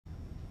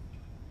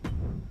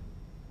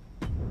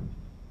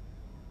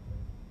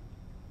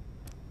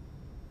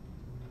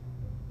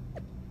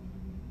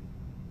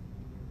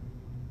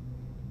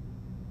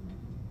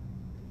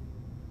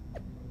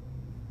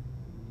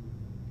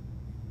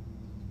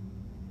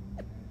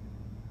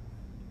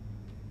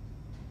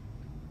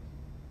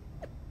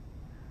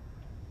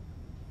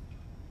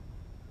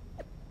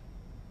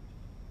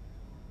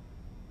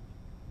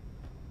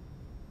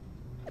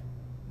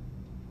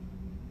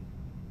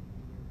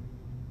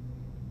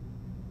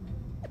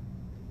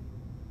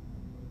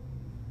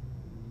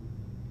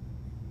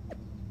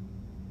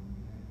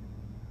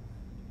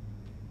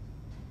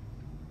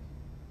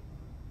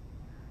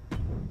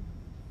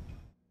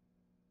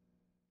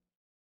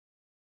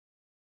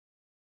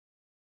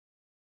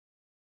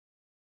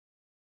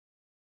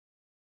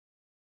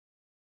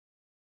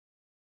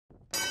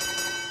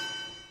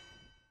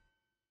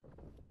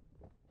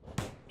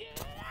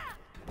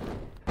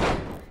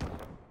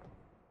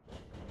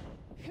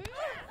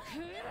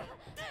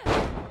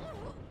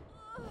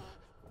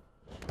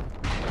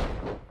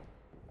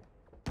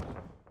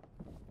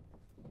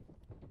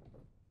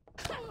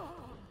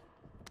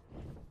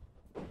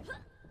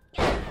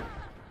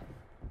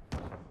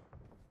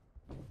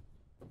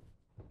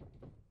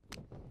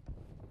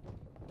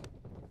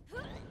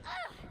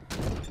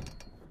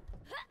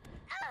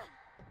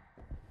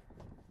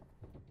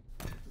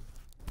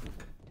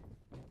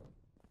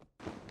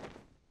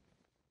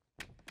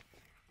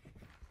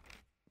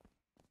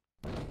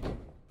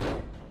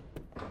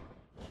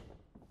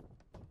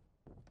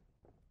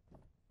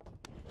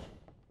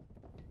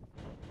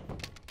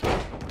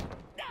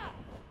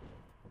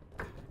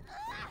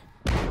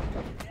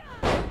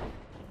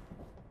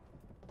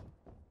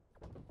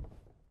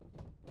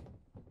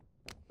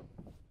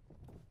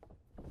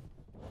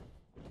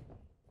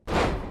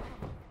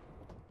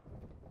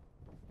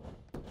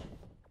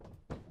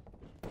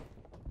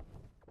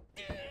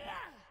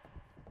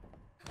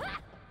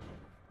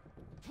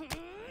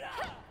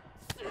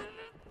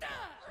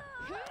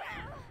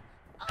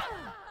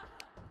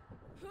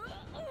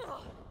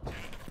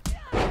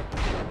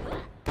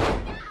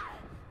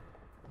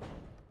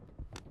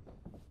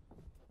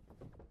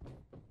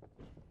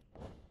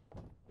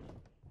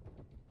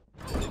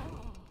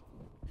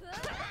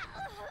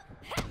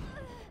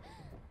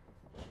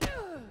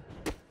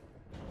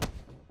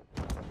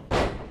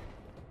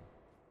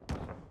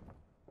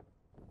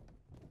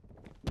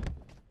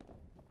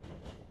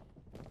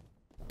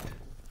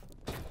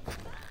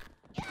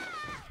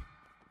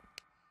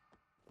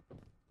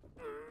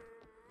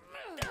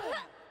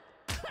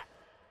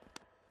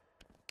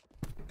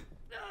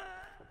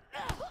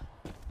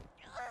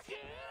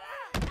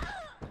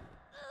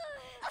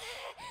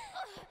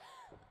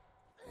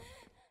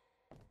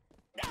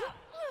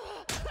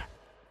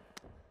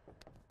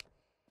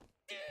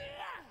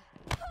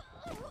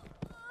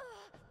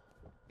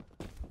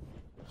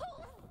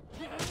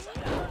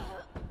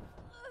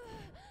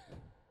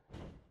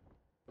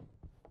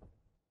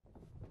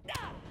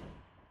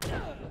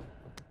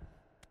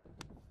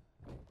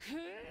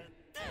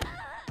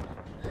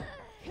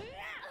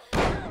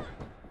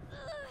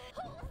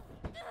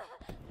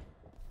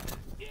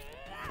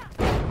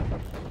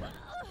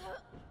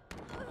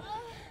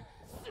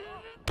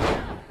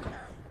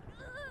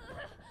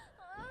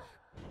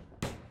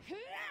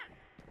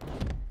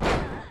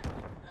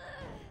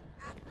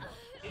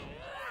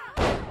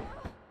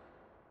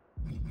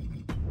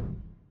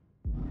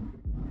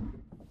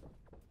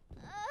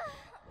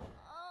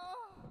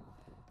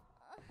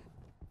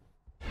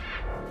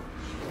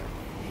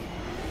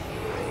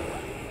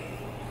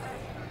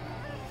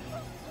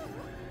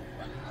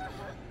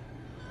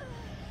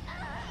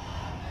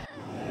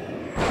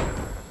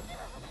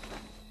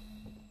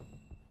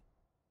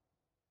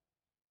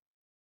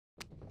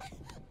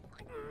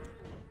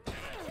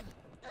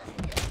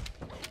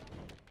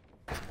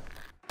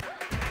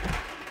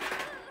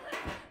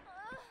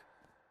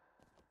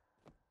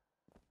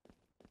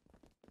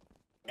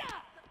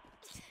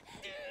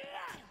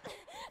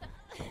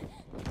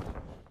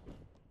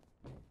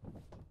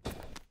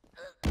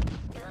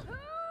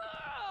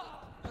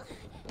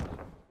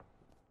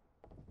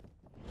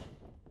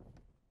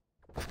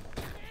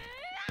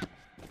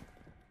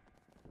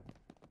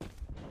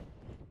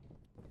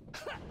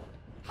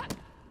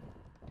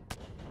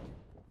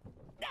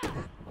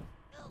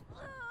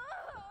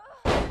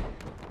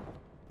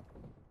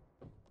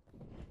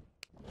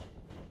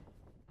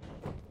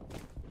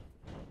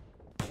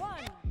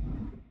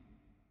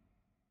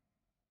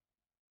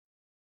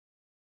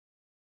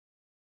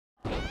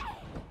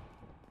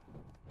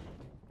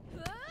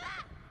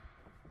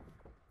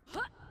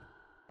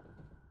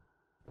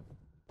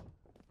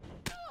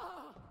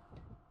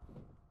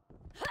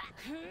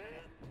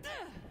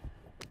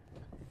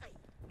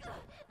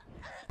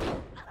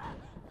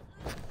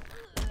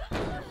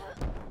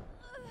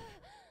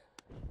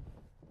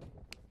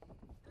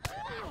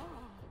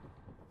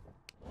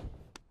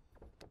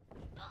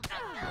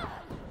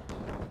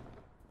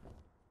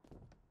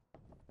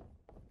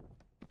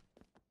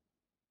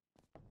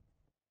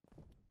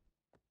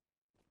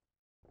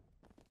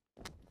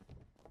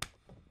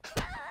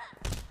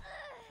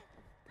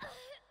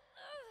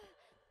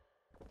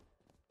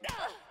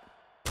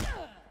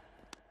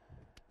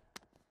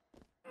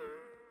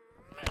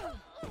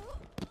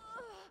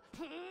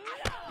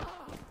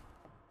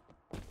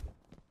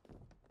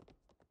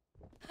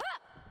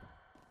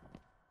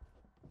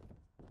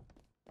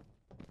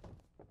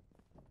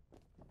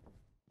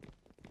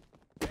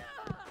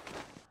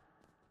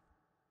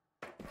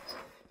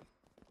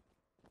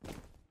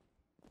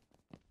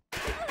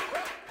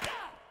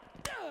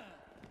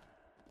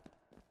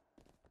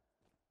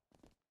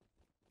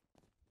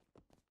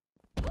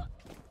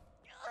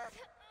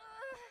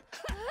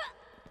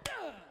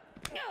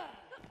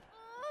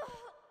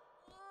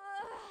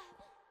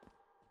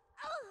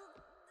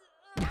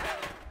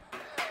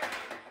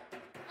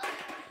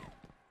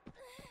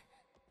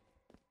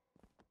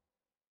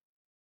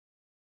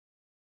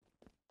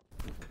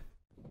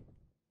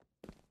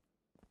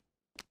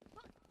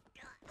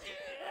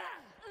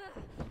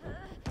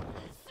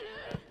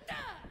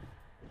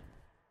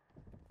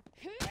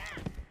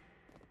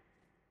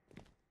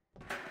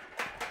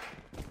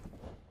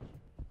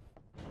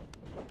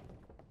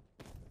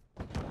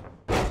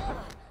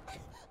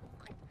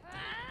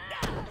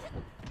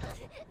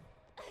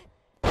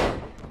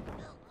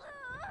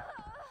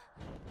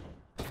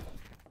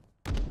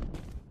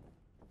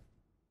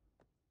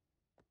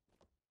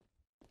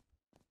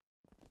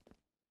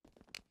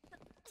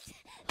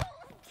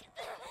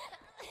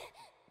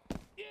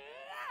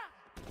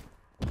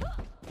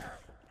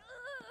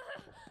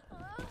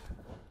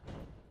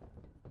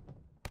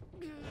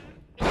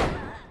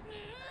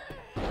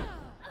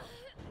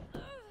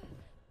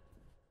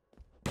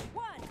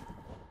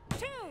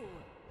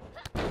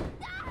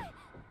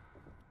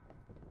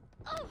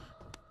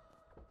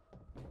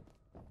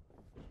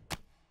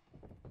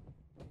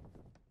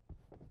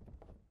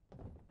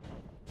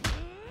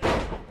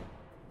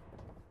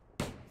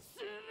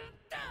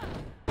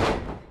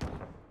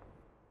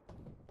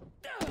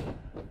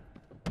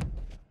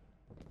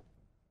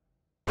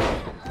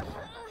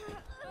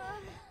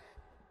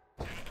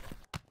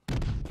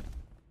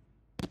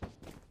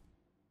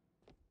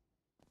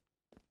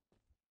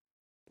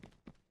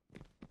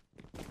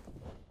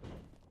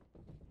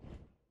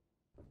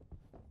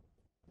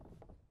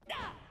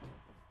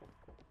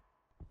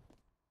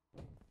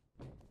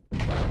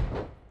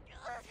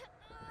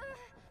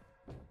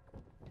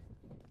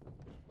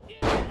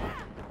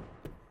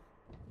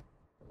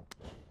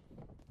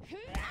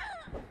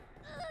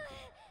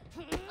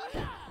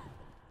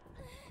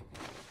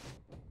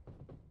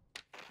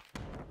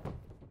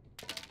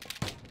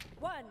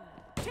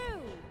1, 2,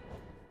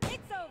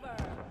 it's over.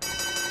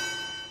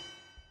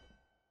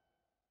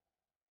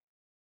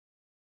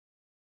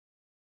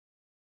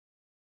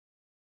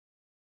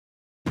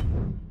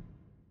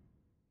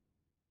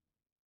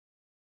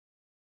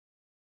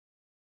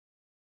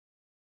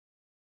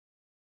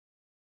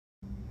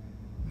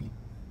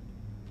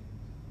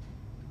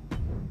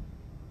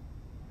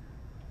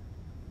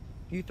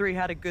 You three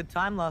had a good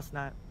time last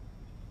night.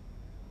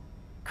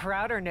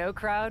 Crowd or no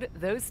crowd,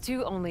 those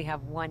two only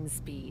have one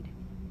speed.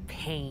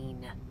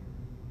 Pain.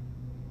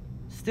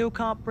 Still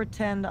can't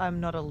pretend I'm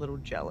not a little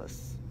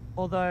jealous.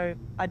 Although,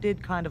 I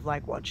did kind of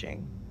like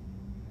watching.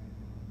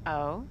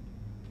 Oh?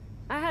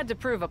 I had to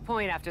prove a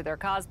point after their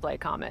cosplay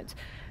comment.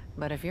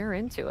 But if you're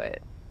into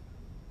it...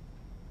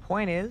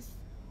 Point is,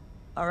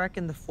 I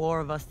reckon the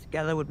 4 of us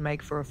together would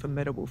make for a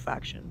formidable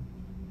faction.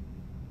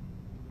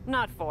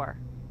 Not 4,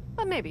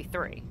 but maybe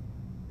 3.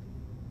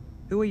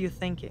 Who are you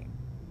thinking?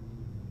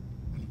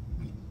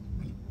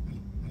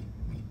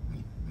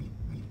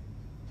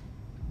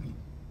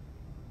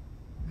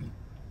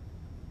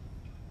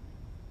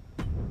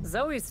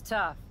 Zoe's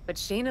tough, but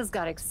Shayna's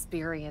got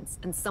experience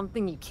and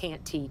something you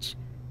can't teach.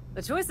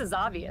 The choice is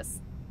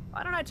obvious.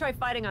 Why don't I try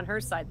fighting on her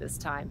side this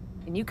time?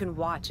 And you can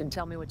watch and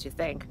tell me what you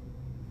think.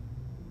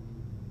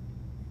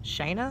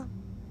 Shayna?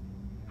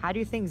 How do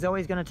you think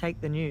Zoe's gonna take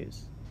the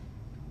news?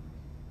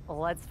 Well,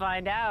 let's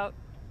find out.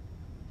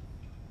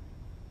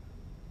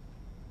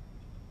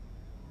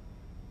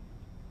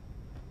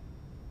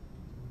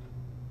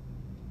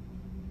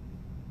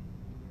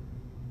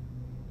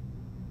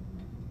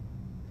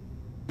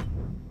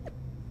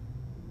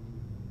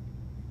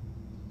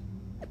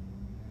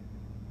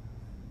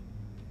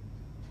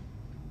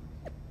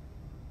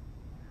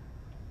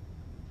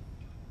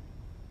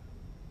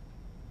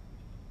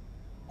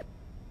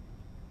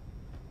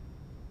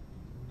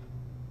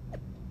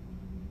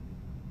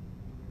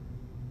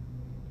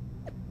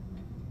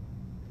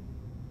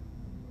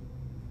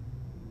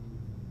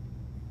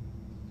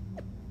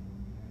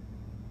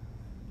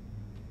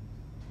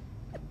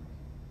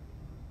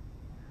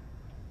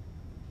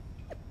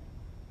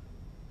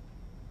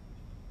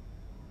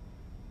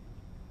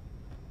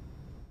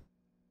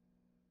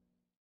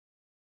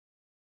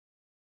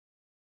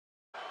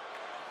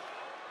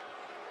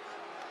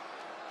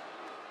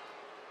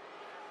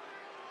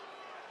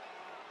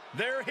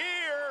 They're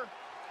here!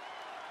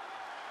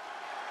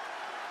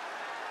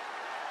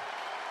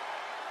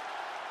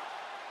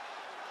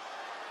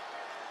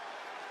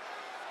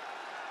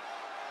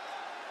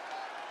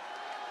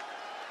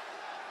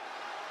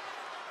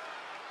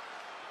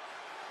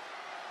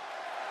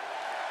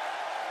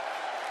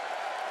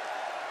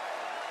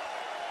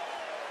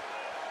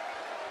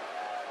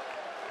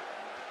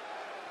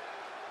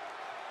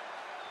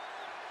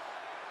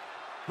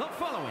 The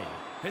following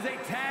is a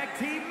tag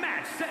team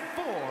match set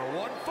for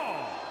one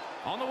fall.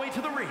 On the way to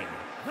the ring,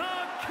 the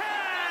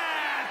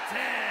Captain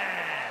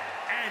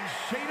and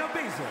Shayna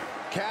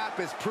Baszler. Cap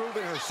has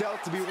proven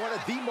herself to be one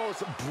of the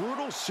most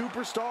brutal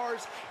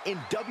superstars in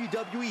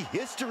WWE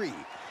history.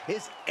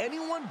 Is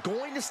anyone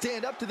going to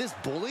stand up to this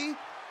bully?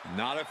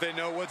 Not if they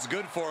know what's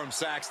good for them,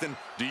 Saxton.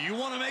 Do you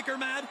want to make her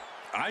mad?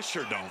 I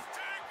sure don't.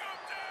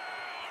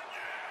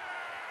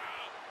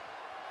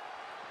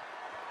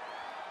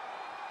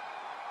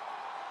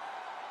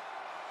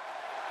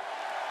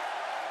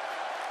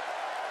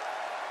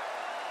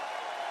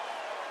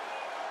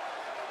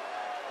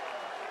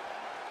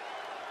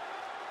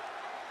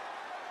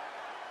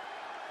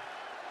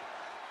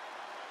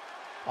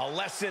 A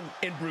lesson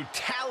in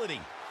brutality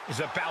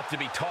is about to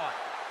be taught.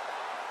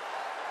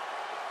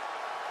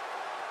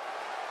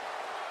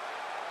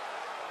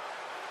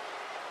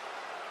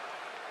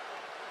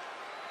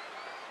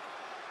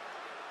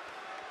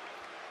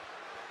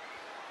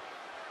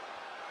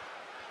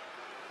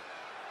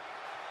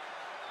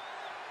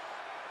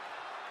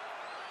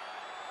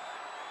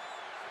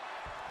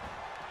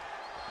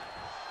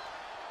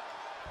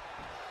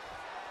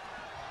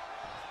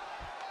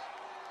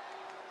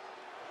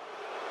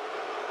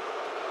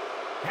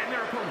 And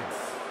their opponents,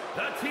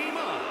 the team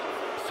of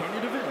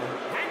Sonya Deville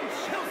and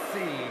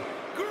Chelsea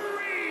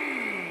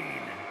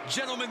Green.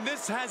 Gentlemen,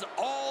 this has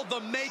all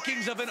the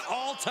makings of an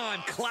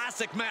all-time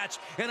classic match,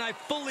 and I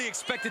fully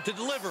expect it to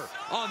deliver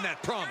on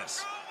that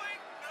promise.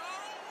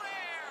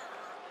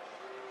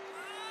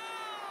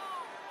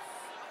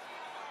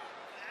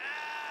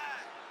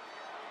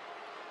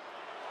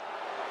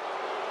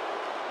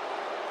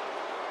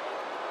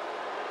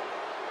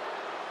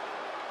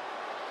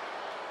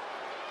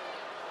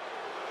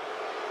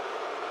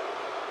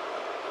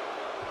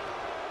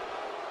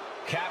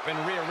 Cap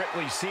and Rhea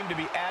Ripley seem to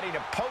be adding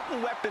a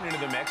potent weapon into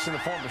the mix in the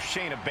form of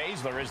Shayna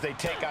Baszler as they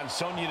take on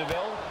Sonya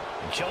Deville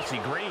and Chelsea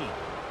Green.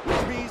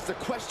 Which means the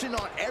question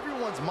on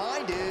everyone's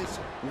mind is,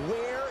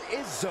 where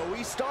is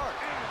Zoe Stark?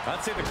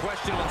 I'd say the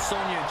question on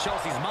Sonya and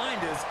Chelsea's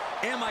mind is,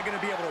 am I going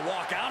to be able to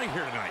walk out of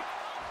here tonight?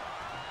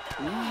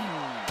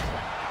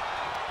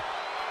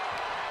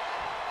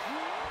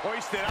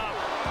 Hoisted up.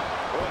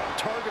 Oh,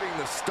 targeting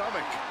the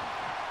stomach.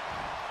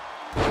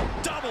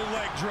 Double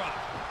leg drop.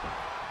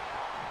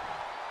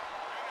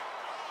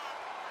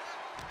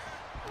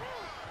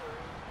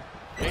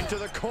 to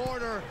the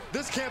corner.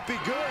 This can't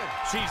be good.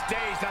 She's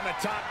dazed on the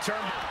top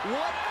turn.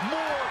 What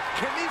more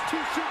can these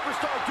two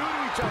superstars do to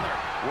each other?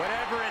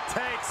 Whatever it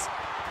takes.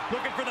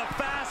 Looking for the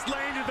fast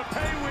lane to the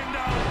pay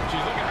window.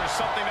 She's looking for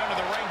something under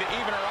the ring to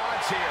even her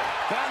odds here.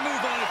 That move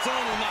on its own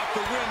will knock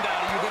the wind out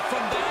of you, but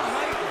from that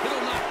height,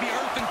 it'll knock the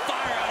earth and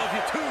fire out of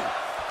you, too.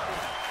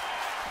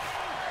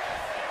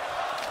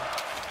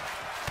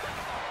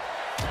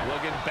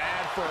 Looking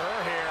bad for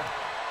her here.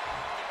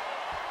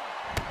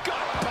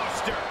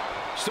 Gutbuster.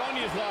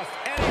 Sonya's lost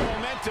any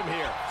momentum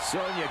here.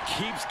 Sonya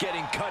keeps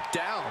getting cut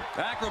down.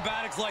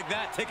 Acrobatics like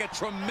that take a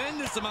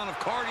tremendous amount of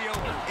cardio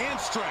and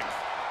strength.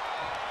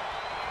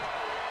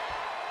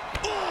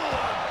 Ooh,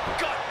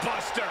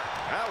 gutbuster.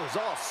 That was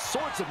all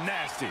sorts of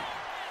nasty.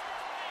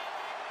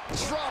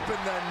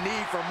 Dropping the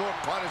knee for more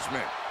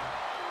punishment.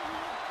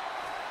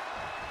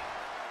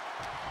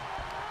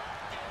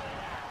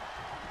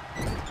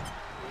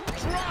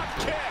 Drop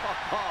kick.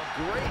 Oh,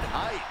 great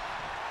height.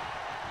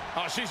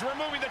 Oh, she's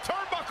removing the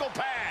turnbuckle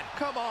pad.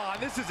 Come on,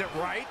 this isn't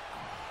right.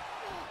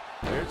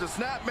 Here's a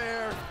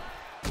snapmare.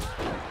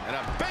 And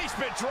a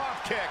basement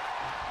drop kick.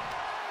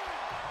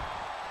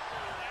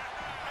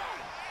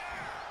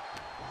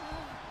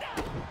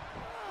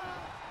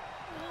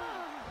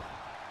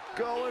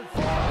 Going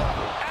for the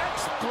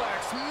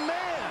X-Plex,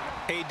 man.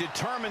 A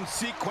determined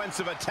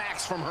sequence of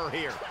attacks from her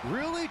here.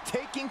 Really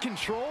taking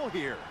control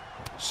here.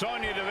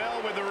 Sonya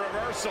Deville with the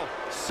reversal.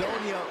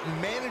 Sonya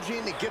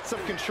managing to get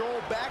some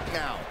control back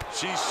now.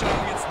 She's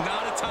showing it's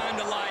not a time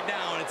to lie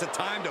down. It's a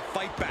time to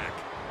fight back.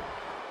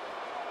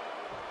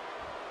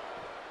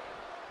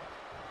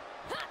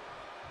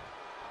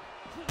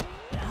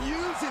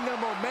 Using the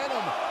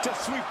momentum to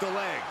sweep the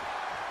leg.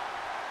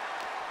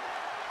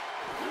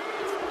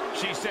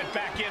 She's sent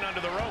back in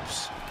under the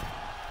ropes.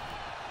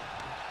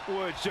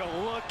 Would you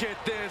look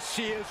at this?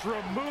 She is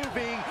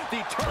removing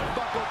the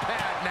turnbuckle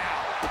pad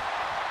now.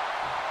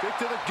 Kick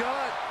to the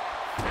gut.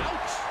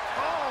 Ouch.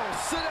 Oh,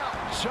 sit out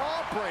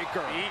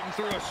jawbreaker. Eating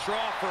through a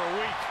straw for a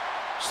week.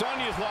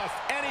 Sonya's lost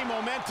any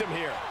momentum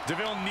here.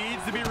 Deville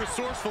needs to be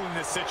resourceful in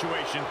this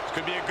situation.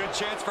 Could be a good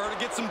chance for her to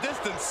get some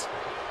distance.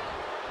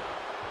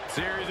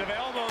 Series of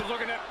elbows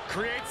looking to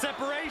create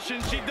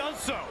separation. She does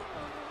so.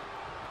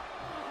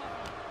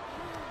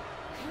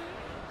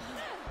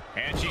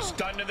 And she's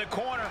stunned in the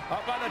corner.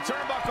 Up on the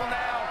turnbuckle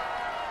now.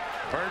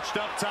 Perched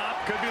up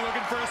top, could be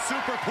looking for a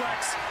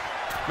superplex.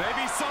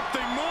 Maybe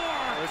something more.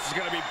 This is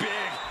going to be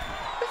big.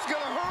 It's going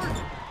to hurt.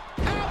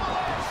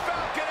 Avalanche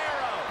Falcon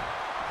Arrow.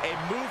 A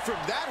move from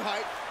that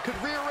height could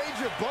rearrange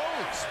your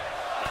bones.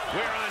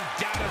 We're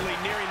undoubtedly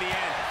nearing the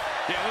end.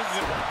 Yeah, this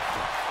is it.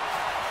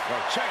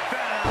 Well, check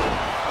that out.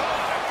 Oh,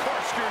 a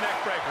corkscrew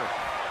neck breaker.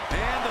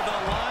 And to the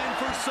line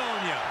for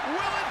Sonya.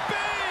 Will it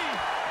be?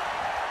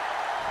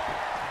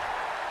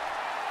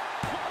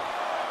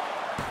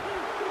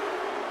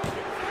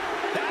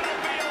 That'll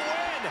be a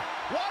win.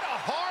 What a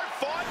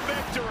hard-fought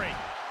victory.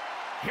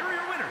 Here are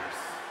your winners,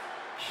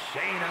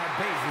 Shayna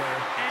Baszler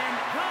and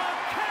the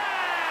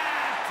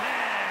Captain.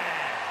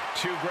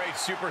 Two great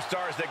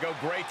superstars that go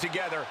great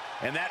together,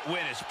 and that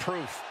win is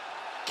proof.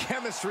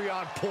 Chemistry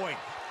on point.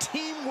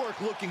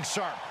 Teamwork looking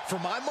sharp. For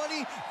my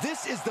money,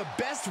 this is the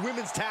best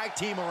women's tag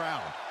team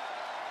around.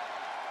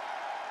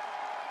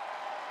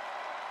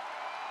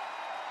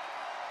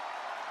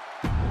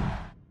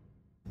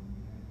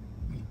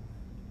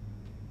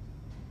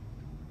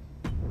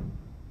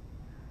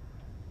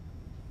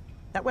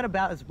 That went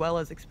about as well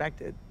as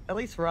expected, at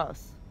least for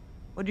us.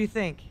 What do you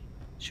think?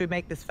 Should we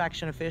make this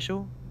faction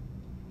official?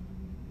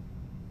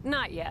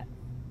 Not yet.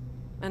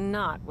 And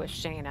not with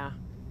Shayna.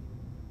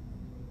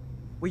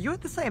 Were you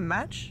at the same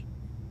match?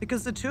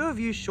 Because the two of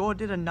you sure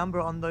did a number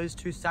on those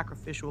two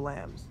sacrificial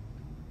lambs.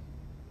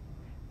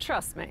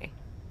 Trust me.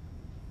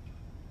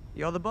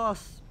 You're the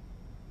boss.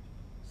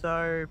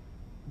 So,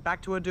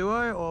 back to a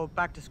duo or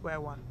back to square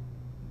one?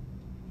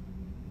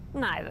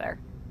 Neither.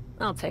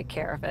 I'll take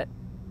care of it.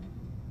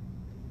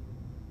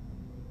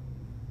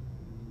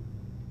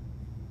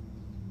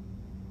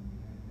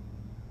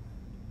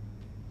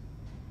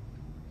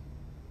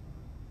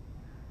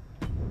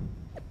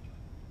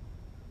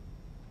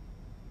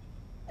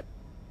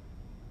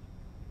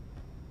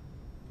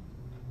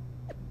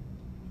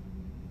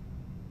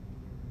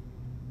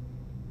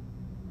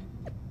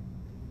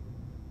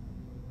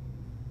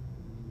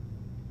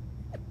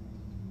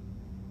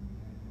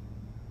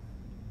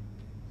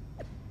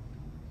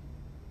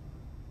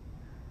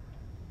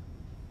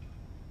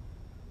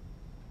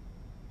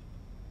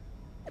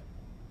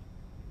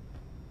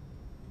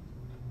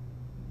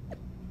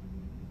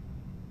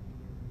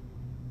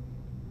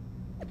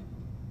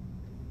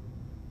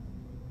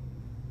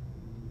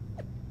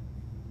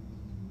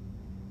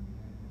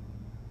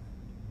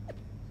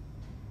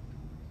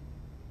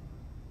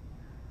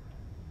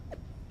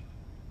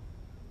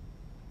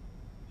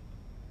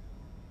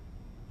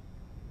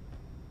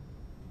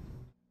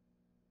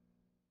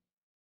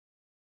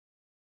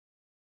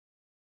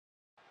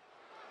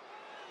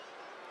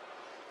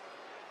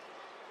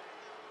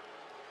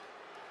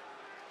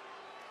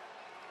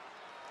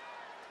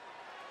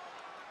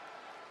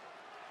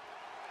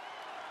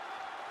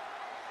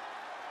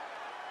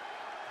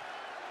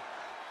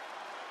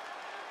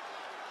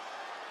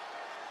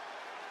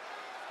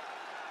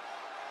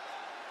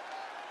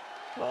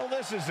 Well,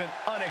 this is an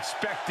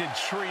unexpected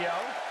trio.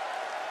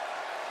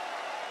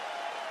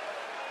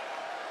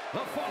 The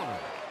following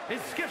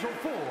is scheduled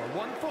for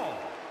one fall.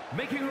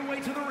 Making her way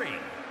to the ring,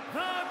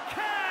 the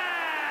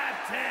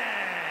Captain!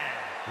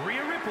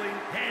 Rhea Ripley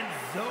and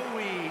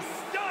Zoe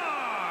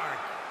Stark!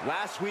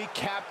 Last week,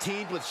 Cap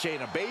teamed with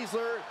Shayna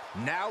Baszler.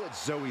 Now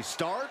it's Zoe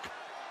Stark.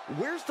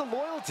 Where's the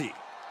loyalty?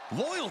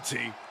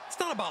 Loyalty? It's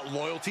not about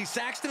loyalty,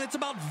 Saxton. It's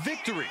about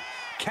victory.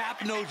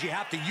 Cap knows you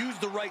have to use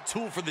the right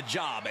tool for the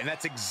job, and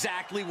that's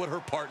exactly what her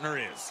partner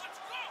is.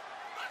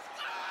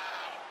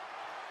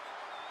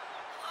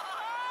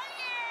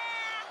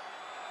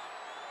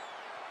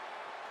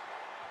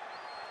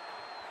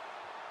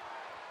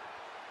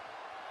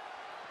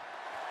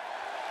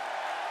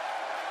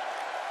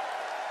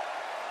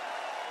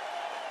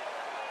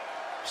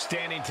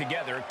 Standing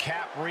together,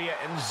 Cap, Rhea,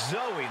 and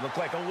Zoe look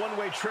like a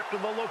one-way trip to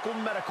the local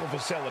medical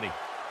facility.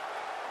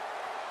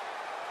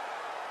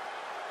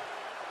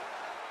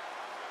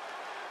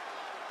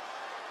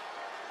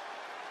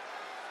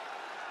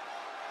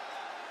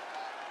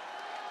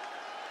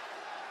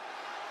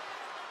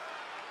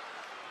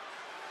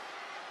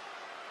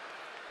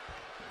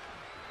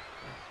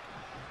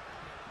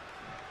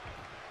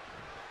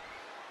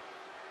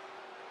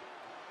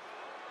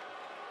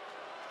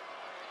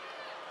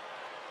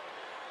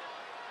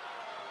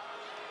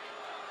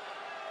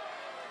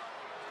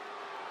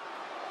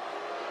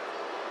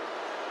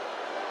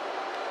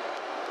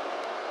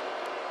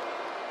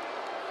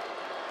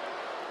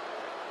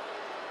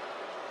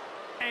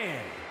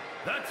 And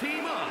the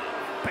team of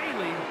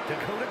Bailey,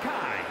 Dakota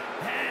Kai,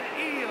 and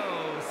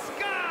Io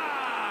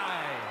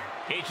Sky.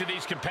 Each of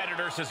these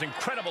competitors has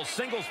incredible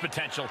singles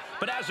potential,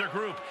 but as a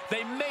group,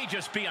 they may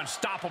just be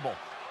unstoppable.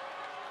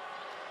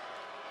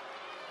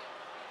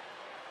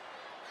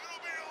 It'll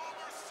be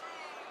over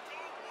soon,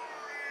 don't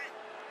worry.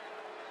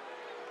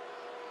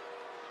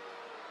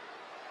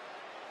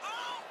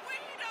 Oh, we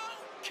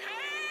don't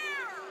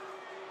care!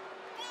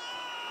 Boo!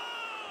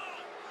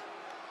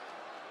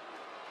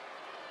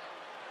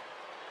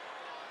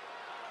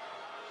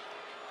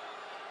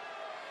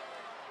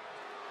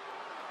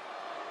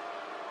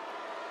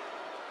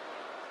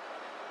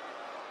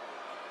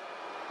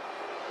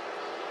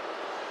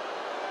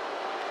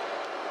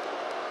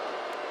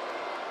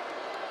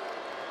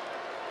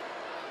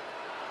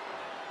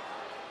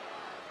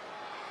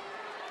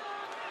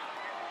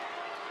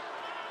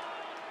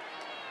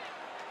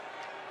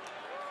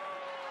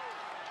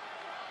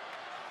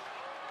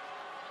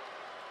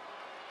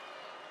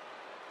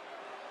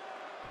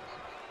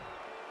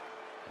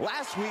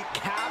 Last week,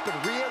 Cap and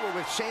Rhea were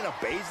with Shayna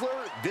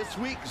Baszler. This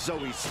week,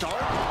 Zoe Stark.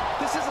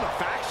 This isn't a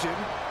faction.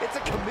 It's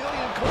a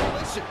chameleon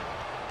coalition.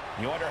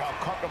 You wonder how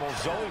comfortable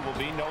Zoe will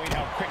be knowing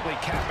how quickly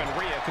Cap and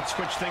Rhea could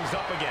switch things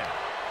up again.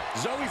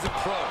 Zoe's a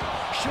pro.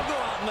 She'll go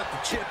out and let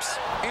the chips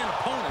and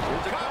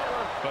opponents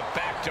cover. But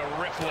back to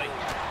Ripley.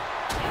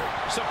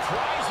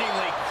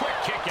 Surprisingly quick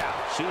kick out.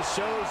 She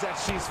shows that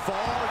she's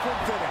far from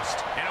finished.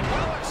 And a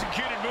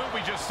well-executed move we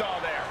just saw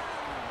there.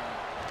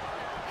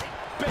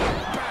 Big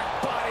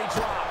back body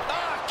drop.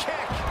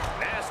 Kick.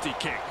 Nasty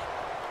kick.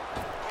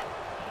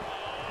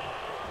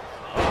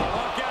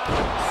 Look out.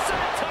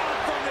 Senton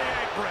from the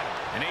apron.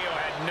 And Io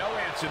had no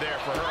answer there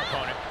for her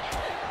opponent.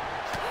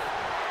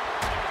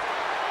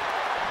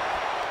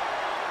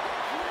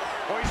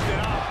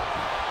 Hoisted up.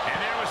 And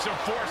there was some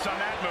force on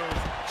that move.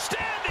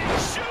 Standing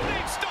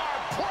shooting star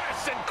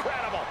press.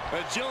 Incredible.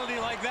 Agility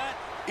like that,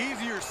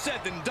 easier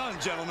said than done,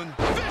 gentlemen.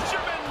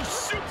 Fisherman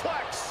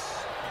suplex.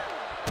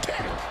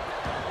 Kick.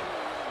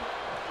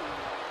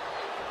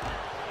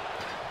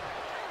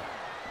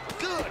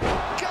 Good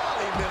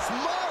golly, Miss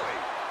Molly.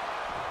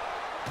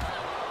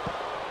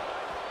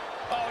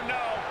 Oh,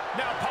 no.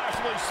 Now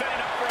possibly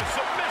setting up for a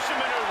submission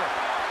maneuver.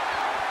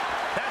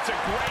 That's a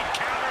great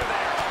counter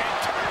there.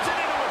 And turns it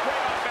into a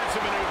great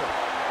offensive maneuver.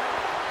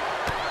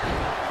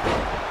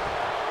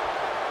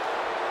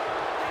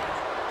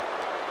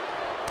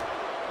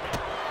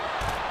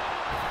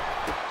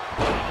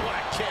 Oh, what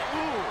a kick.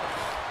 Ooh.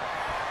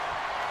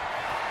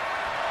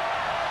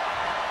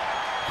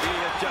 He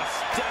is just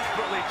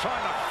desperately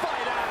trying to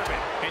fight out of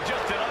it. And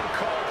just an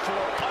uncalled for,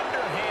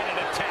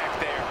 underhanded attack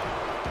there.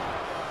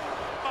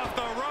 Off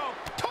the rope.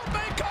 Tope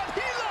con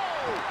hilo.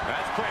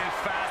 That's playing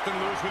fast and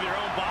loose with your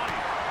own body.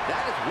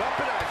 That is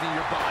weaponizing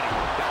your body.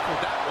 That's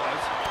what that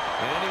was.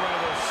 And any one of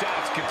those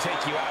shots could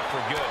take you out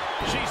for good.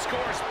 She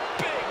scores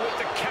big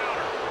with the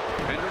counter.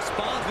 And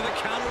responds with a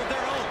counter of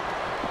their own.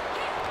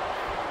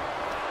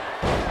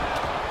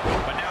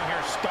 But now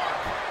here's Stark.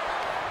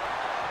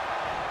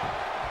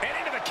 And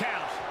into the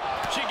count.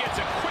 She gets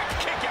a quick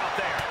kick out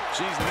there.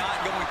 She's not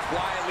going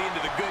quietly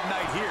into the good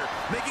night here,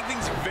 making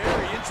things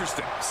very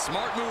interesting.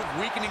 Smart move,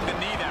 weakening the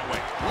knee that way.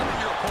 Limit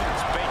your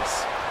opponent's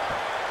base.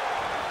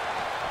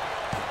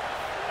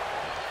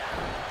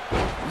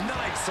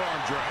 Nice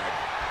arm drag.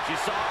 She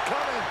saw it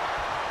coming.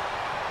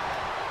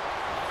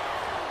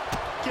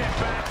 Get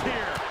back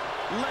here.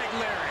 Leg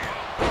lariat.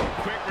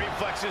 Quick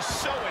reflex is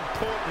so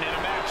important in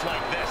a match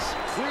like this.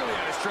 Clearly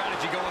had a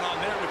strategy going on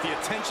there with the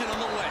attention on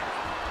the leg.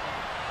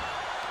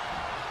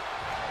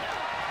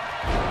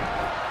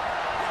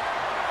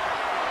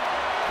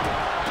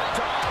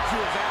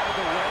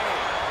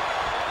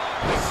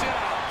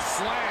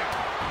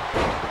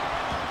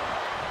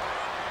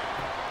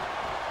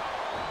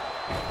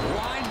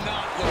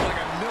 not look like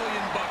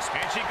 $1,000,000.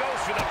 And she goes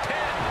for the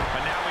pin.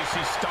 But now we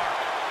see Stark.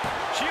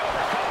 She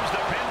overcomes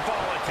the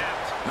pinfall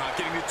attempt. Not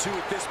getting the 2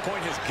 at this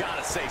point has got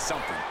to say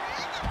something.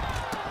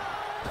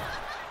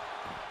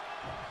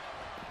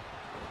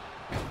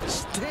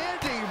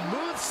 Standing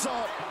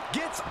moonsault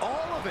gets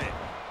all of it.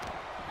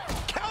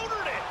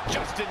 Countered it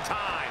just in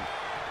time.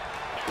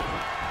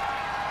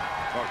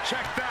 Oh,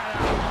 check that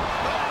out.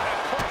 Oh, that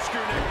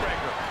corkscrew neck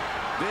breaker.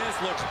 This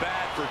looks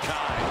bad for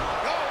Kai.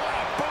 Oh, what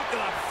a boot to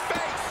the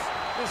face.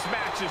 This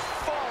match is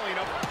falling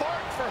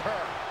apart for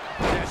her.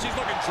 Yeah, she's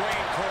looking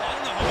drained, Cole. I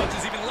don't know how much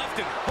is even left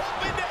in her.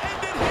 Hoping to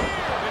end it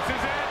here. This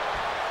is it.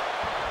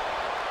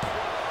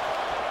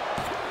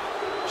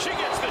 She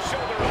gets the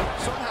shoulder up.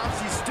 Somehow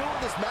she's still in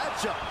this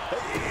matchup.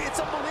 It's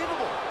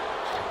unbelievable.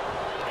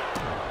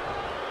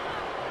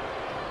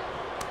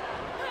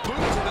 Boot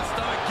to the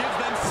stomach gives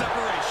them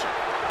separation.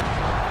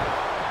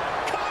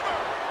 Cover.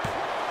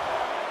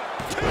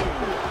 2.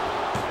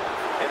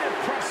 An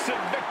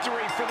impressive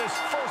victory for this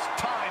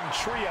first-time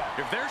trio.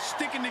 If they're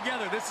sticking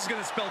together, this is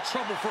going to spell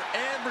trouble for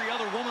every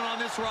other woman on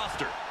this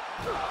roster.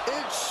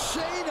 It's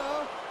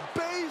Shayna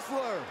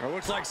Baszler. It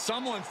looks like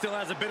someone still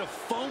has a bit of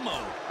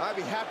FOMO. I'd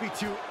be happy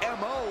to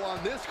MO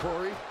on this,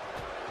 Corey.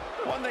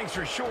 One thing's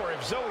for sure,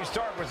 if Zoe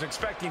Stark was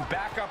expecting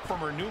backup from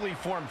her newly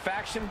formed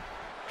faction,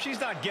 she's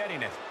not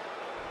getting it.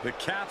 The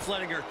Cap's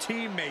letting her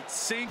teammates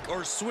sink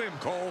or swim,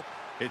 Cole.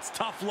 It's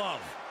tough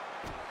love.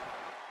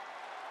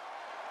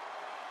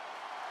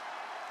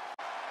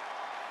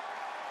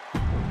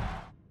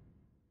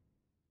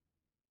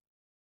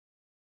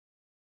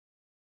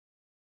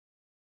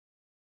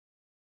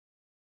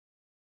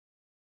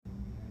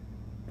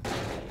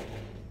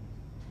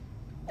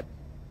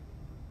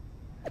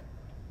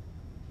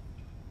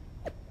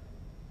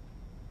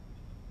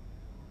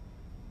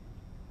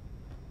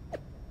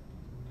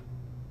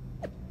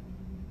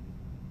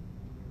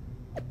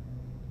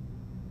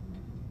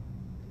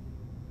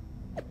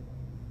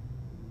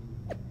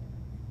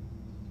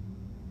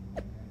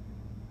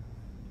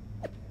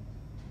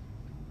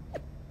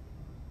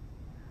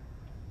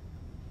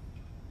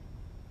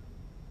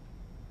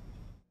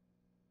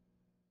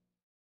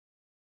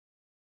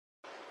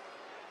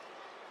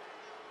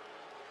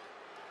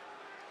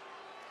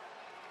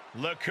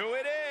 Look who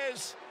it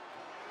is.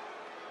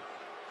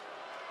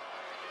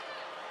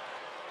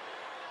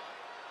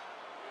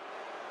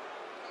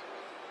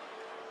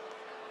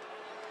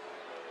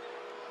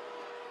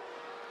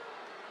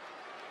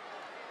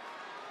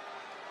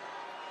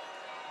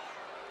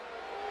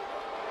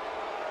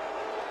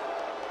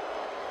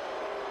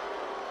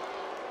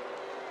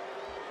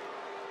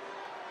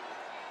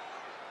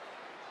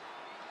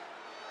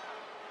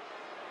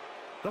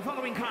 The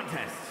following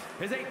contest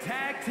is a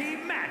tag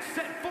team match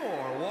set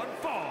for one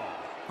fall.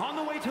 On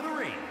the way to the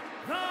ring,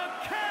 the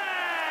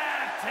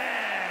Captain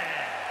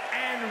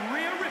and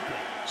Rhea Ripley.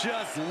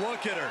 Just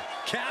look at her.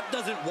 Cap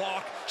doesn't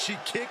walk. She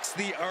kicks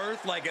the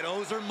earth like it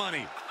owes her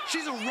money.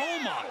 She's a role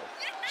model.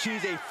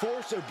 She's a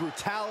force of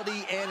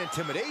brutality and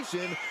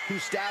intimidation who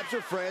stabs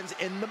her friends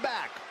in the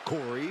back,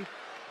 Corey.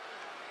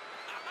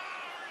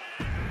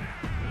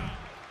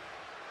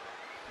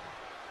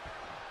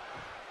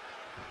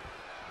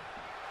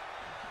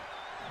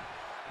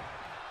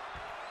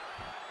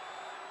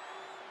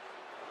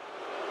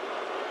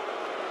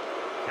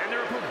 And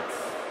their opponents,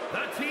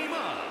 the team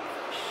of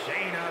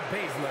Shayna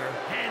Baszler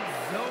and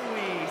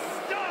Zoe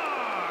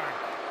Stark.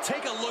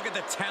 Take a look at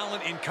the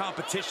talent in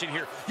competition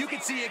here. You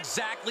can see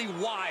exactly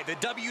why the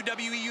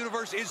WWE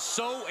Universe is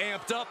so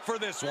amped up for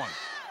this one.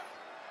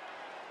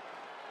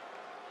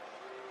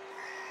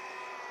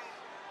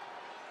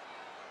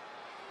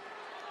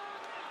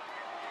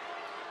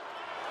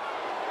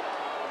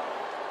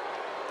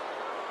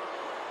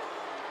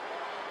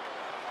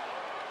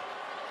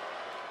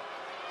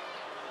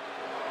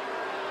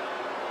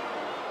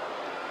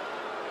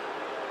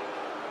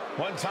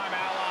 One-time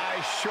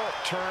allies,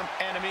 short-term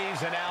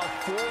enemies, and now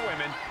 4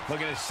 women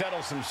looking to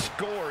settle some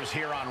scores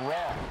here on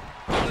Raw.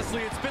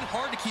 Honestly, it's been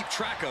hard to keep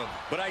track of,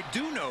 but I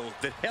do know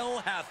that hell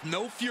hath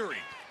no fury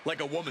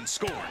like a woman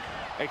scorned.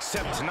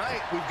 Except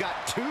tonight, we've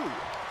got 2.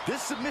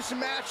 This submission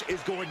match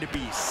is going to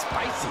be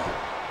spicy.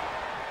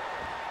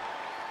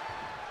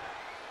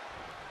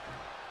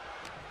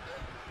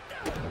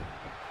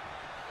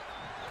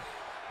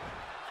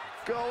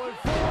 Going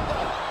for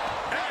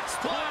the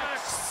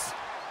X-Plex!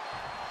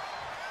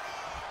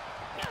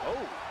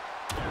 Oh.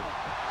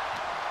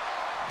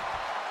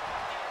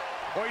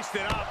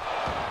 Hoisted up.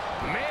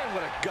 Man,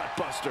 what a gut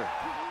buster.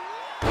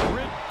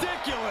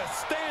 Ridiculous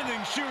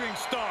standing shooting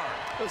star.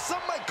 Well,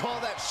 some might call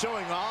that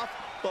showing off,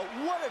 but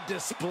what a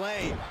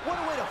display. What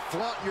a way to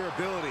flaunt your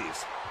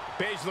abilities.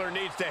 Baszler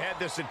needs to head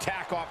this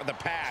attack off at the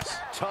pass.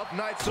 Tough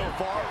night so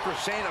far for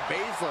Shayna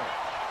Baszler.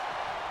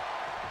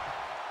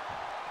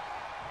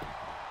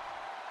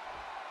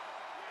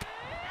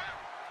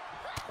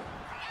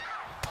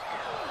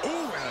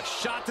 Ooh, and a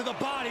shot to the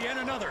body and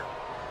another.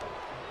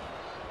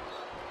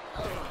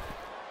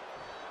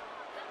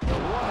 The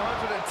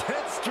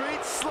 110th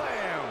Street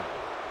Slam.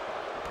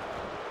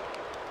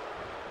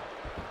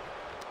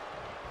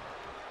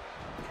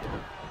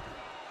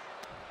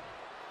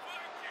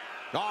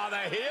 Oh, the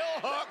heel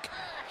hook.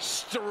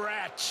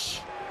 Stretch.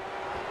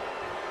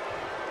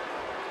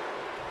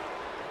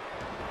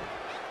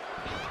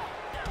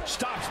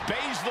 Stops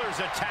Baszler's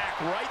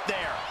attack right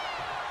there.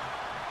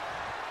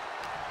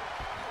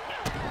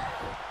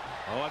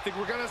 Oh, I think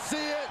we're going to see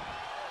it.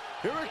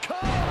 Here it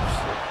comes.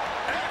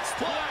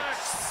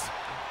 X-Plex.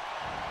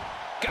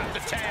 Got the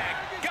tag.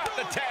 Got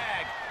the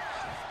tag.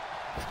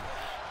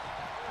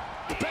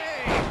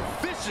 Bang.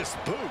 Vicious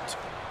boot.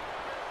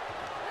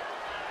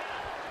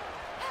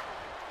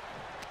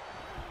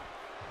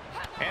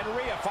 And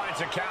Rhea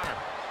finds a counter.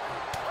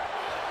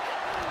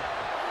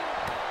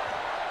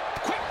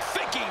 Quick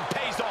thinking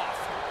pays off.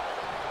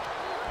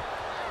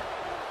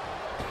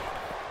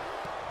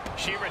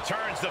 She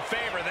returns the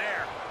favor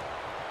there.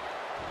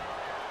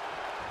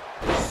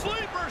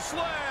 Sleeper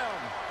slam.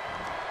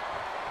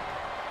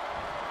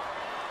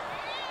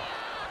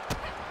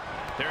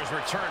 There's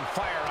return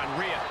fire on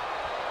Rhea.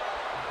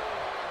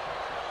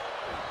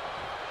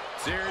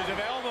 Series of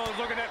elbows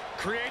looking to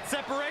create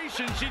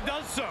separation. She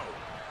does so.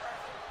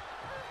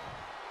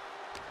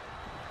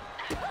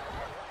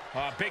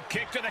 A big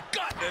kick to the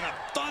gut and a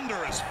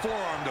thunderous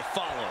forearm to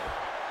follow.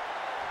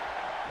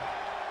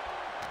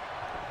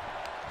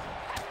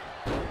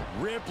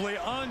 Ripley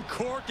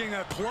uncorking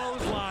a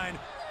clothesline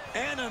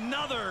and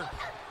another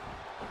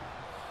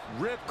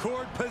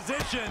ripcord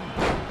position.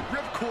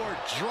 Ripcord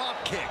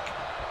drop kick.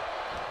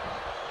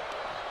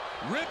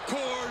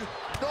 Ripcord.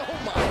 Oh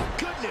my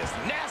goodness,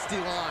 nasty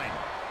line.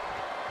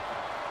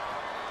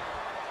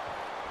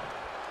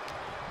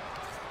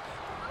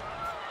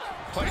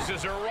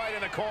 Places her right in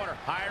the corner.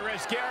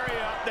 High-risk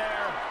area up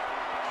there.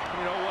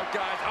 You know what,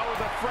 guys? I was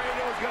afraid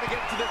it was going to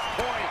get to this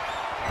point.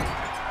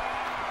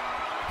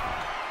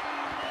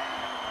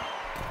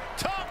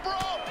 Top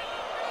rope!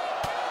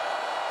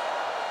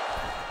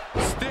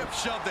 Stiff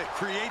shove that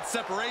creates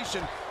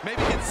separation.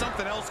 Maybe get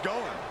something else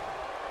going.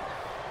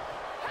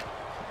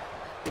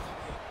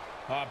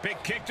 A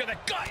big kick to the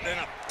gut and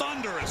a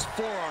thunderous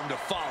forearm to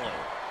follow.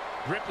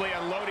 Ripley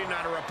unloading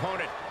on her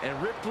opponent,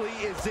 and Ripley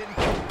is in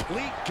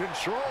complete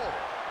control.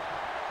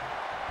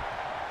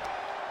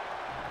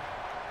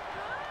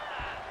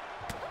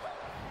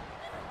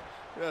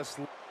 Yes.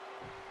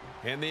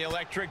 In the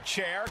electric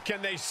chair,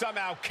 can they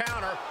somehow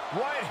counter?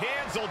 Right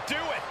hands will do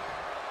it.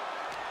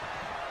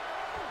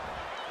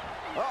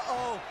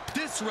 Uh-oh,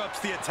 disrupts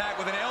the attack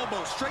with an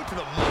elbow straight to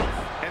the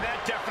mouth. And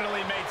that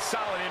definitely made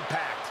solid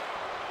impact.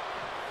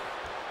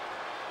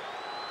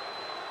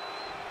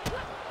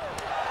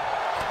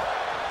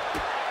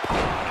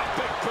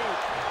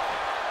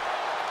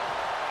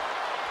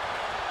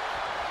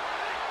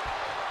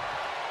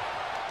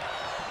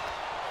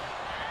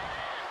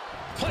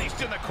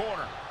 Placed in the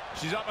corner.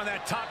 She's up on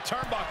that top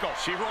turnbuckle.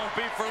 She won't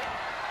be for...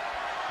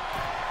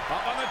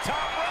 Up on the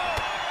top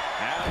rope.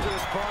 Out to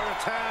this part of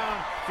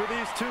town for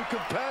these two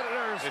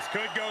competitors. This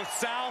could go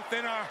south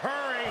in a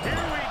hurry. Here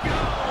we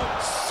go.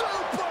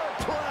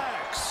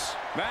 Superplex.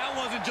 That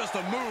wasn't just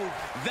a move.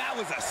 That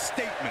was a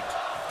statement.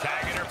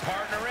 Tagging her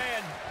partner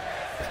in.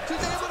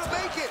 She's able to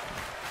make it.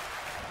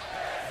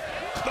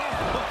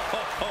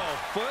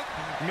 Foot,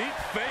 meet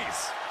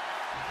face.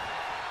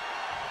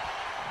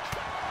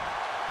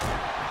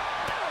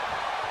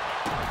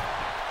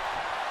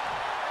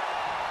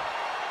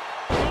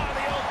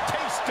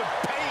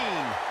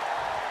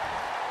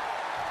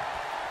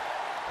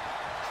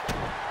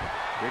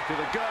 Kick to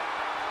the gut.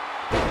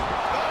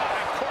 Oh,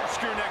 and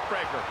corkscrew neck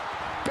breaker.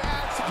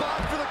 Bad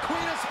spot for the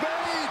Queen of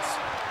Spades.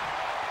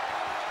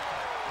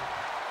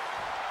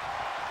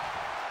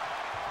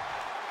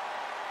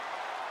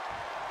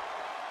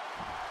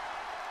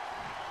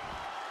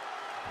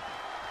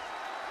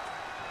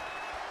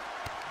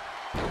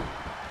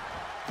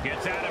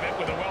 Gets out of it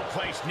with a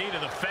well-placed knee to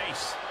the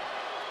face.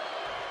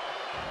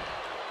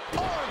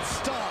 Arm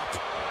stop.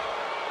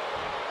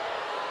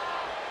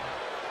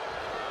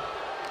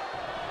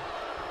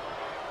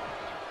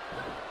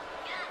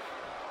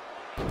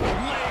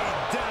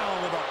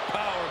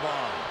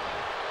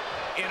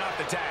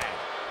 The tag.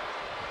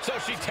 So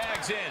she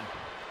tags in.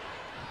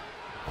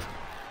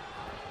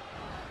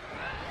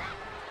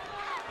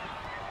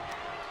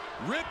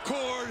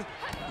 Ripcord,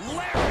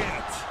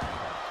 lariat.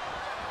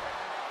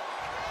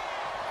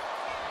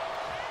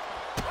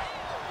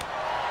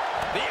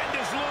 The end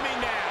is looming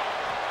now.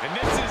 And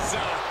this is,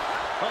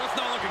 well, it's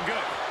not looking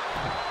good.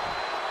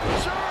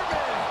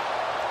 German!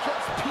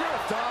 Just pure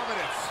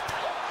dominance.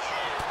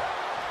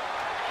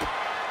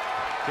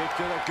 Kick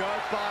to the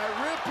gut by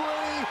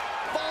Ripley.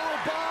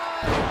 Followed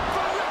by the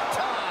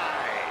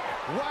riptide.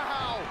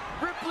 Wow,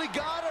 Ripley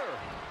got her.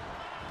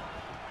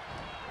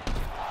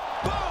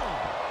 Boom.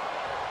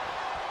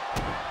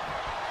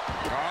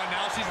 Oh,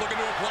 now she's looking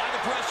to apply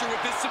the pressure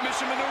with this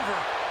submission maneuver.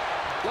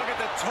 Look at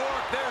the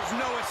torque. There's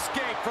no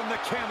escape from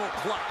the camel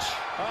clutch.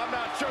 I'm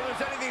not sure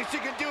there's anything she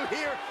can do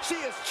here. She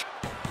is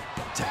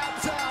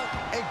taps out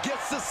and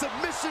gets the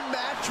submission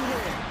match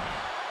win.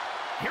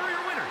 Here are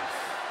your winners,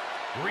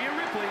 Rhea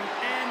Ripley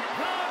and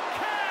the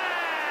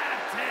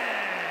Captain.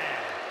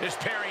 Is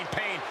Perry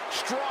Payne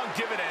strong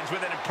dividends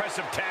with an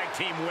impressive tag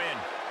team win.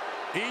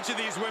 Each of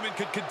these women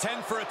could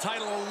contend for a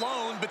title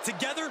alone, but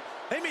together,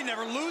 they may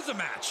never lose a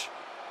match.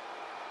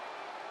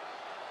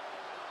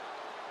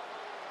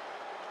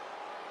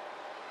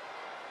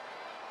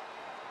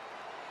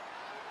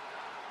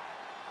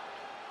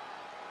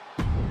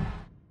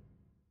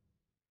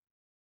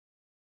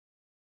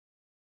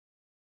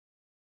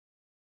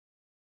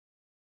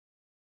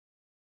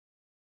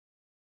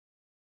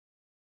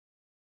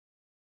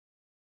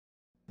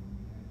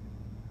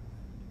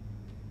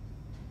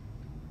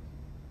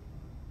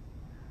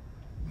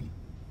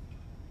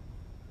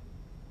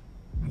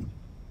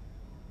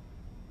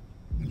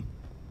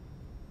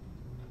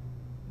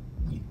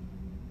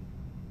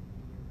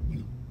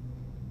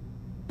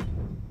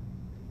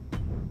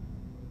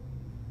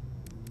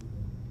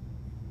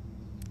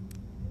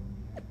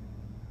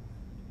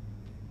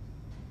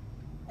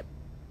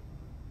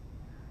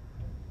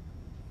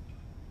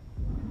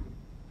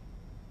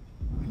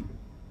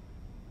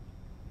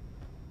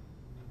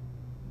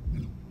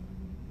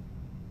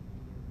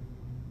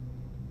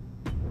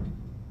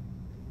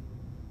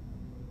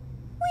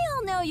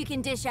 Know you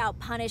can dish out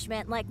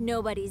punishment like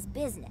nobody's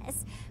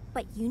business,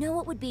 but you know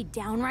what would be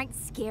downright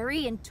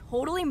scary and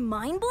totally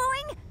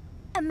mind-blowing?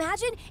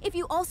 Imagine if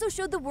you also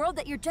showed the world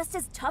that you're just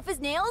as tough as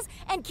nails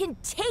and can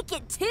take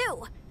it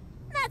too!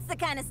 That's the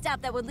kind of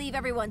stuff that would leave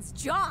everyone's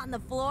jaw on the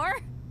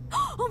floor.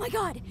 Oh my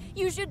god,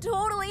 you should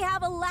totally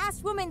have a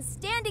last woman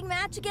standing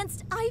match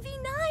against Ivy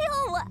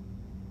Nile!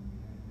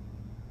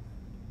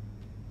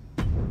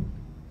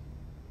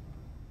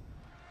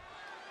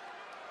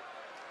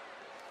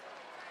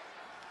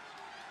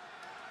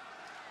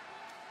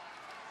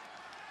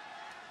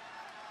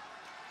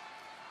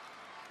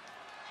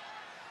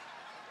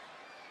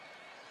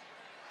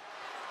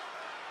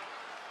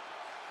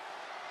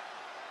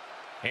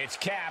 It's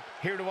Cap,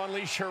 here to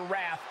unleash her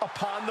wrath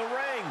upon the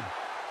ring.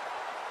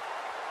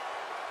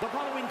 The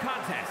following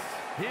contest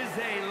is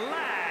a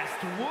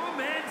last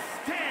woman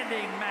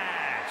standing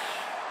match.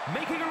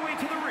 Making her way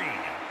to the ring,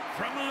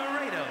 from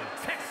Laredo,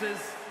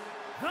 Texas,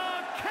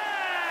 the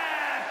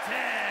Captain!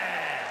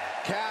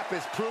 Cap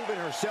has proven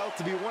herself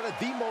to be one of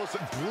the most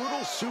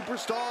brutal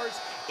superstars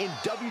in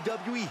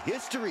WWE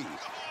history.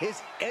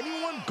 Is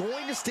anyone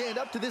going to stand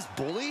up to this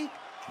bully?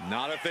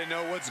 Not if they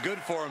know what's good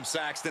for them,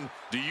 Saxton.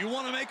 Do you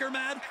want to make her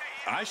mad?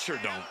 I sure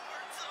don't.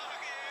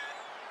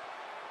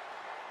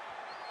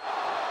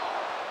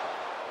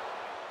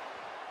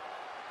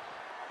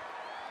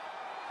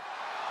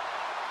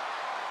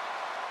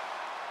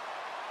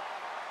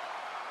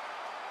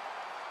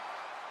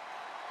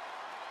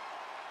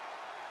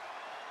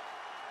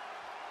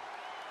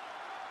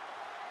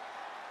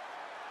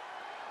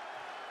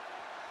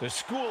 The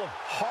School of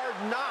Hard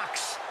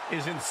Knocks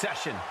is in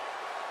session.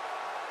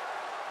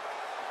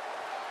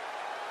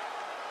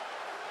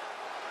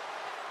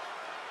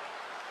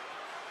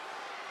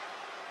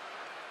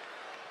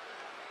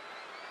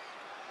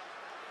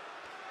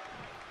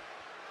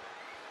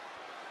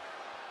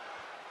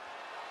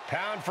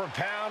 Pound for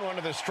pound, one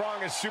of the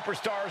strongest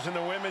superstars in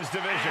the women's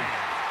division.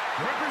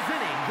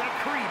 Representing the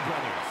Creed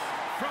brothers,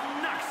 from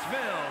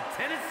Knoxville,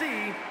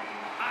 Tennessee,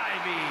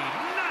 Ivy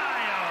Nile.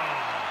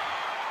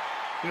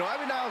 You know,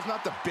 Ivy Nile's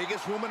not the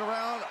biggest woman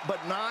around, but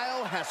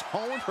Nile has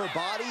honed her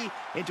body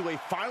into a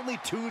finely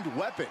tuned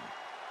weapon.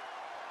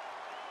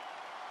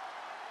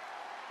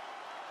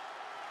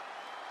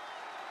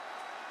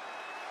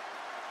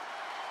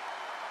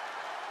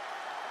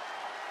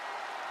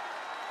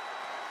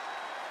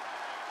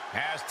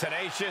 As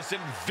tenacious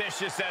and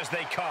vicious as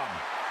they come.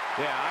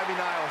 Yeah, Ivy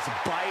Nile's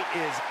bite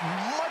is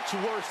much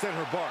worse than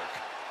her bark.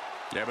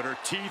 Yeah, but her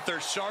teeth are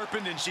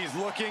sharpened and she's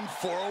looking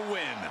for a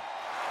win.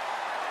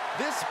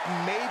 This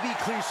may be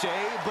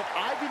cliche, but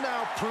Ivy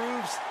Nile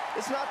proves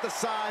it's not the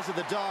size of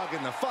the dog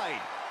in the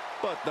fight,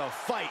 but the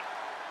fight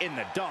in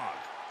the dog.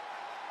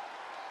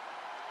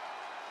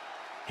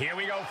 Here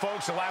we go,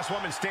 folks. The last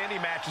woman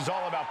standing match is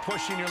all about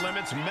pushing your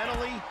limits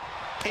mentally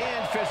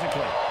and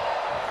physically.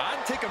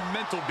 I'd take a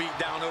mental beat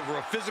down over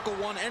a physical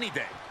one any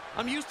day.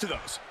 I'm used to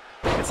those.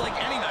 It's like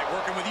any night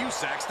working with you,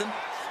 Saxton.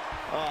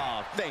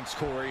 Oh, thanks,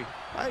 Corey.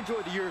 I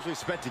enjoyed the years we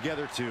spent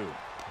together, too.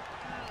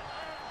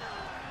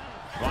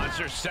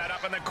 Monster set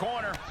up in the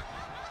corner.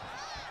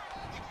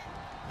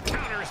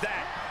 Counters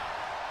that.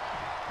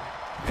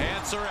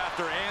 Answer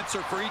after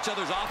answer for each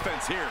other's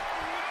offense here.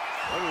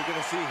 What are we going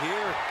to see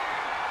here?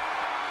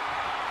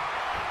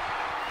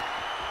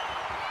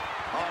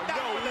 Oh,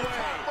 no way.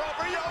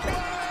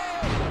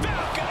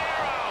 Falcon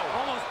Arrow.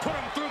 Almost put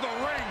him through the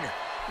ring.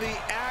 The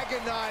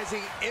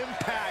agonizing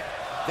impact.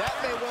 That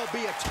may well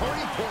be a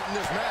turning point in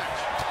this match.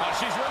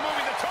 She's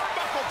removing the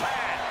turnbuckle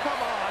pad. Come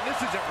on, this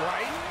isn't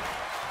right.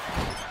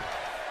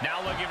 Now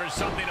looking for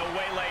something to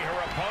waylay her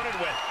opponent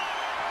with.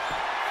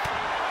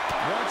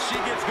 Once she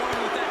gets going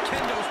with that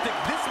kendo stick,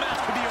 this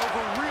match could be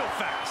over real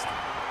fast.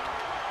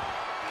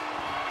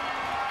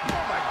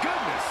 Oh, my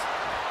goodness.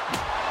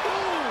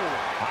 Ooh.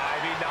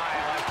 Ivy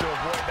Nile has to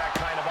avoid that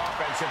kind of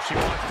offense if she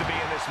wants to be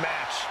in this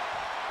match.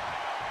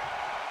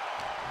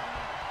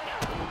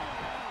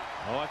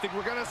 Oh, I think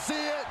we're going to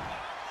see it.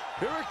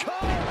 Here it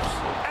comes.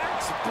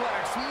 Axe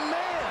suplex,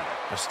 man!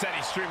 A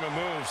steady stream of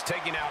moves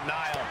taking out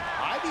Niall.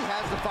 Ivy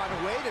has to find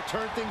a way to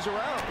turn things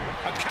around.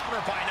 A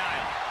counter by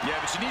Niall. Yeah,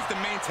 but she needs to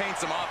maintain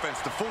some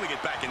offense to fully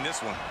get back in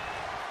this one.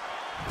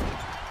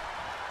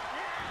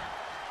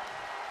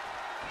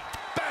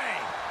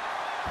 Bang!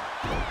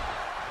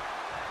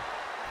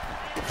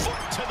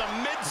 Foot to the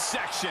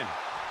midsection.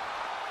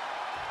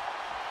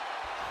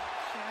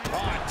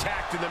 Oh,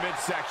 attacked in the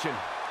midsection.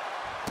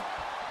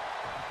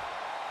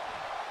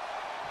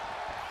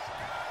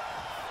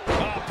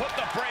 Oh, put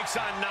the brakes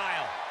on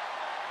Niall.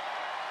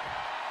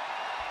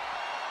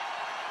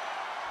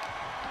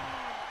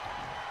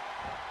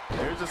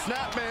 Here's a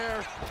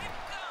snapmare.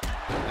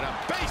 And a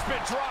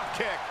basement drop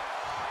kick.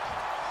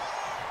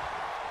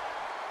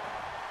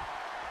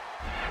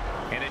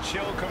 And a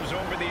chill comes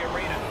over the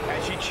arena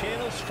as she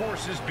channels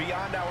forces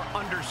beyond our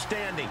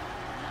understanding.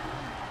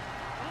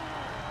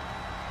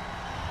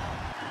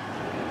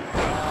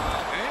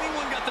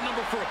 Anyone got the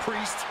number for a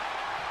priest?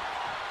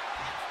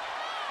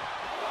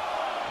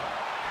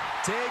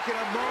 Taking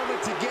a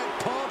moment to get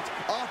pumped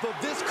off of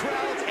this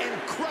crowd's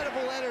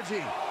incredible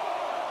energy.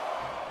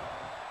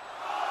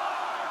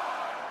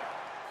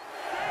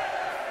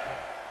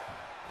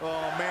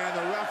 Oh, man,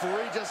 the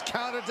referee just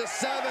counted to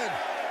 7.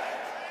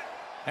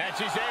 And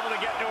she's able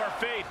to get to her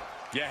feet.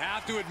 You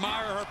have to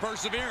admire her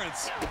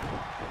perseverance.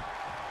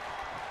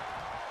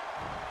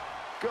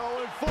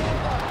 Going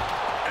forward.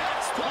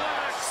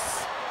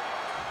 X-Plex!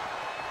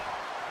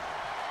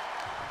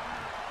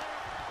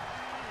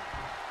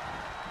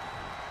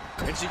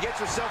 And she gets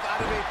herself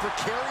out of a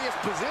precarious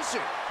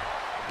position.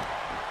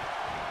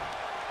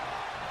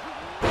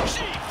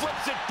 She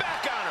flips it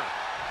back on her.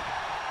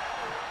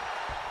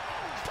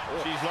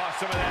 She's lost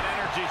some of that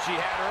energy she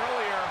had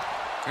earlier.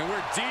 And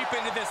we're deep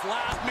into this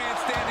last man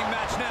standing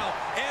match now.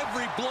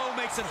 Every blow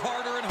makes it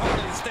harder and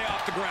harder to stay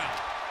off the ground.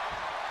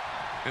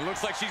 It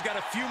looks like she's got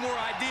a few more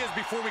ideas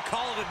before we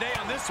call it a day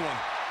on this one.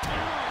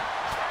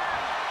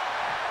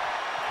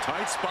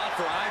 Tight spot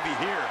for Ivy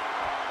here.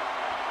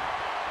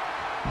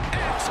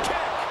 Axe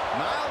kick.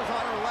 Niall's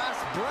on her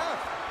last breath.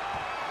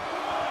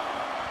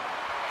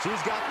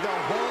 She's got the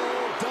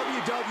whole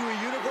WWE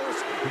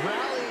Universe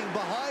rallying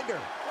behind her.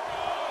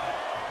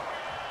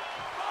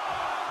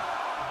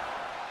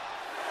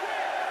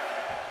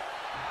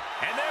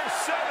 And there's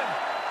 7.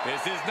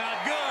 This is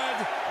not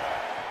good.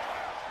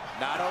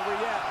 Not over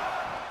yet.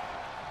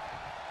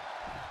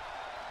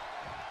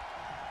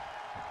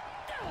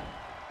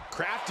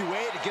 Crafty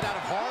way to get out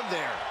of harm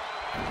there.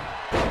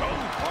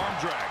 Oh, arm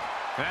drag.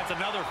 And that's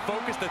another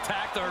focused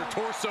attack to her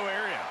torso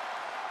area.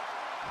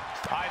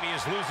 Ivy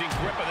is losing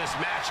grip of this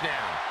match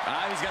now.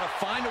 Ivy's got to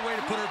find a way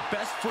to put her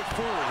best foot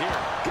forward here.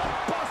 Gut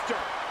buster.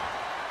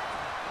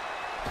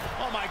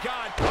 Oh, my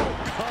God. Oh,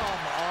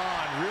 come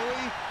on,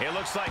 really? It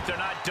looks like they're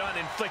not done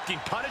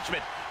inflicting punishment.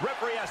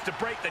 Referee has to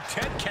break the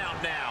 10 count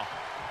now.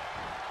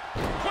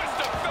 Twist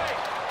of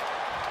fate.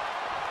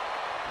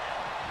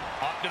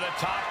 Up to the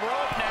top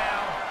rope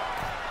now.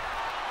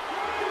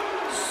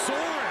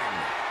 Soaring.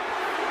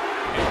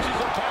 And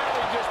she's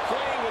apparently just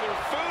playing with her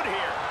food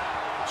here.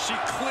 She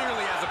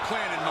clearly has a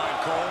plan in mind,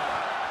 Cole.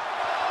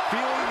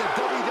 Feeling the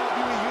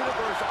WWE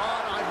Universe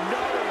on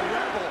another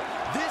level.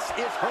 This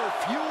is her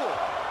fuel.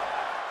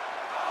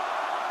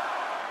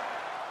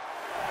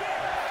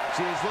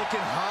 She is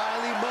looking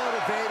highly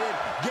motivated,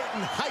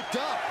 getting hyped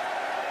up.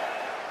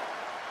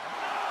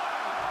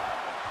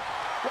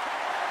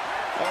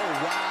 Oh,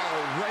 wow,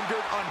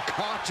 rendered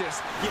unconscious.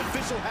 The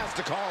official has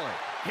to call it.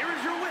 Here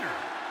is your winner,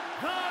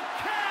 the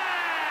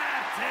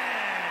Captain!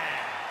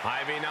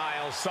 Ivy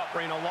Niles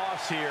suffering a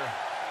loss here.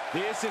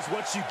 This is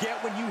what you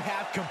get when you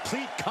have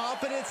complete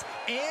confidence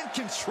and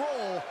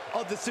control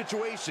of the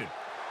situation.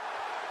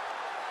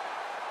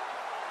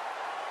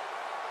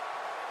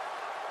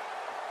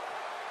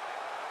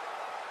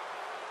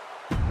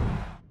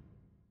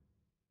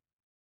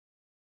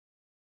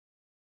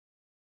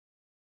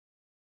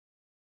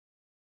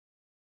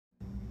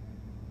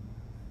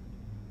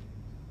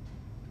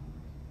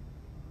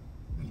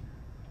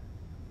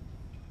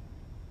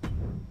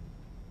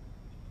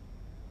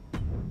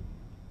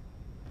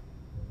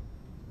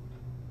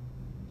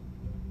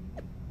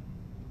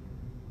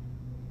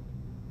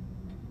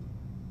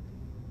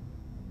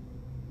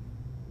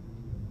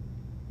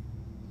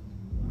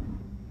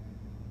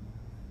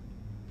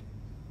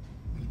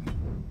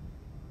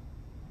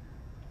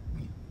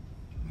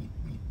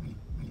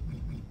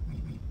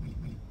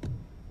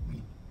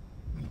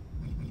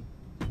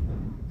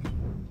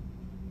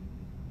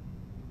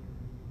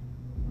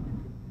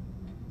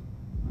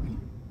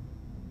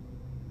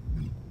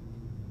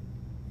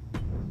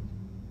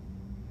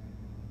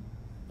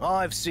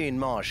 I've seen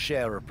my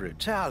share of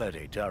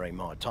brutality during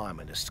my time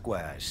in the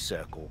squares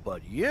circle,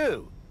 but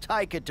you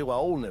take it to a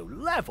whole new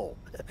level.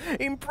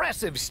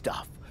 Impressive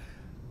stuff.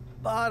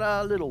 But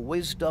a little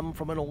wisdom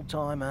from an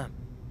old-timer.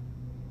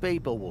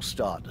 People will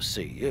start to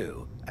see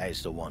you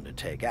as the one to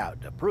take out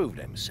to prove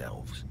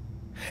themselves.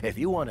 If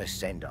you want to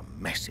send a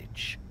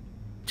message,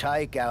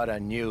 Take out a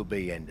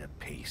newbie in the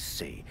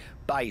PC.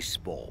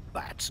 Baseball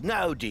bats,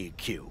 no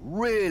DQ.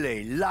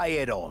 Really lay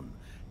it on.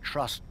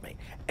 Trust me,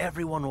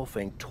 everyone will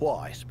think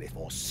twice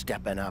before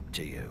stepping up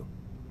to you.